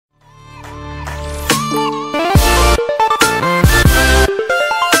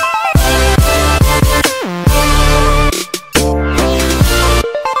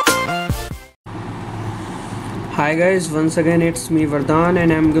Hi guys, once again it's me Er.Vardan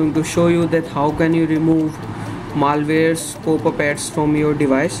and I'm going to show you that how can you remove malwares pop-up ads from your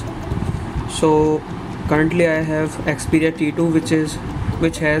device. So currently I have Xperia T2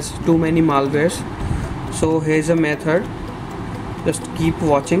 which has too many malwares. So here's a method, just keep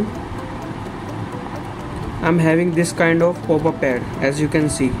watching. I'm having this kind of pop-up ad as you can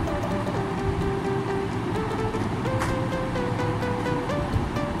see.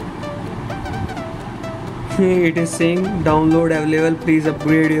 It is saying download available, please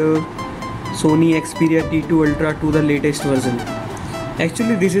upgrade your Sony Xperia T2 Ultra to the latest version.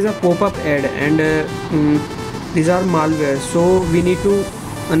 Actually this is a pop-up ad and these are malware, so we need to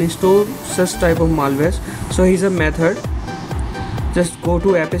uninstall such type of malwares. So here's a method, just go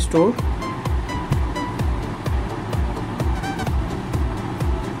to App Store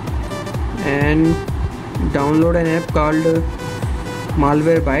and download an app called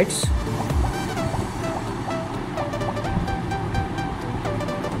Malwarebytes.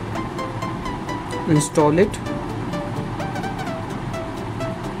 Install it.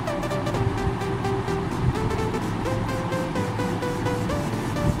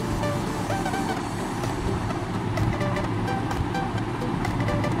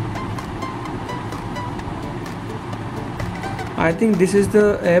 I think this is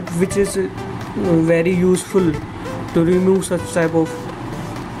the app which is very useful to remove such type of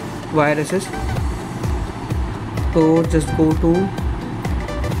viruses. So just go to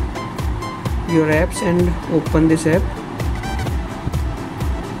your apps and open this app.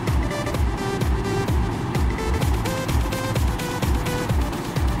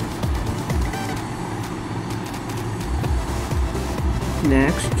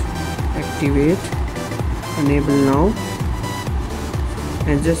 Next, activate, enable now,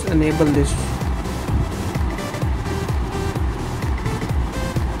 and just enable this.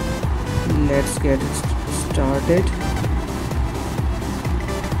 Let's get it started.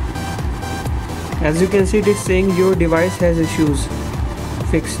 As you can see, it is saying your device has issues.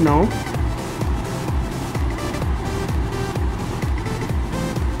 Fix now.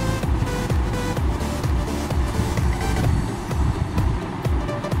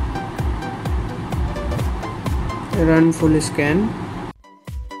 Run full scan.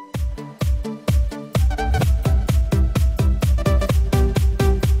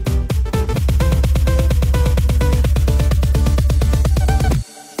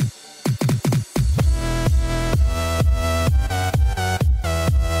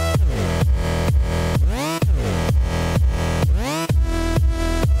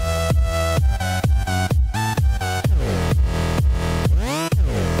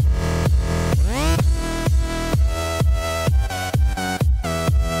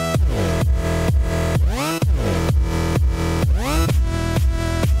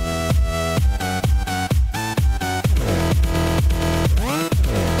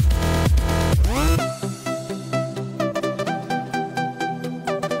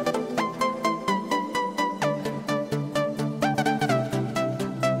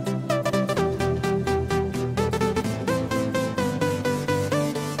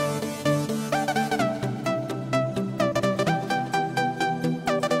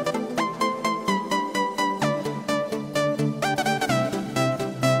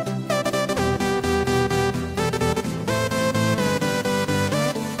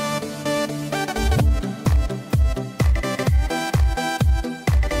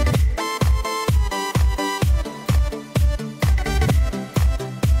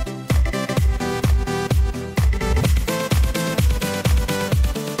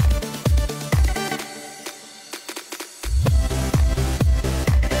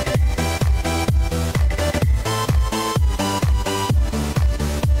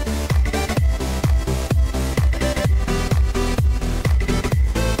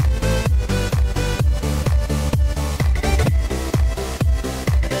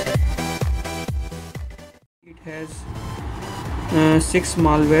 Has 6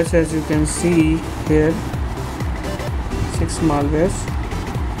 malwares, as you can see here, 6 malwares.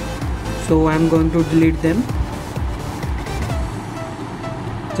 So I'm going to delete them.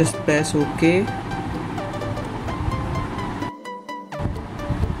 Just press OK.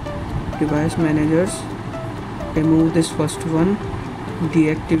 Device managers, remove this first one,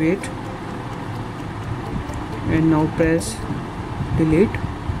 deactivate, and now press delete.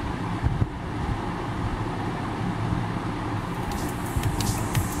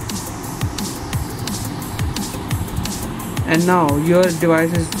 And now your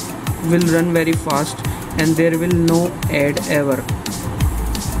devices will run very fast and there will no ad ever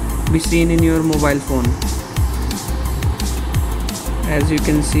be seen in your mobile phone. As you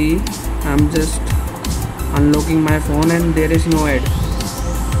can see, I'm just unlocking my phone and there is no ad.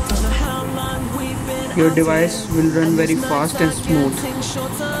 Your device will run very fast and smooth.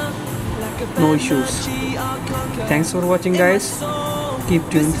 No issues. Thanks for watching guys. Keep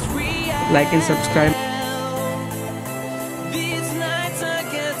tuned. Like and subscribe.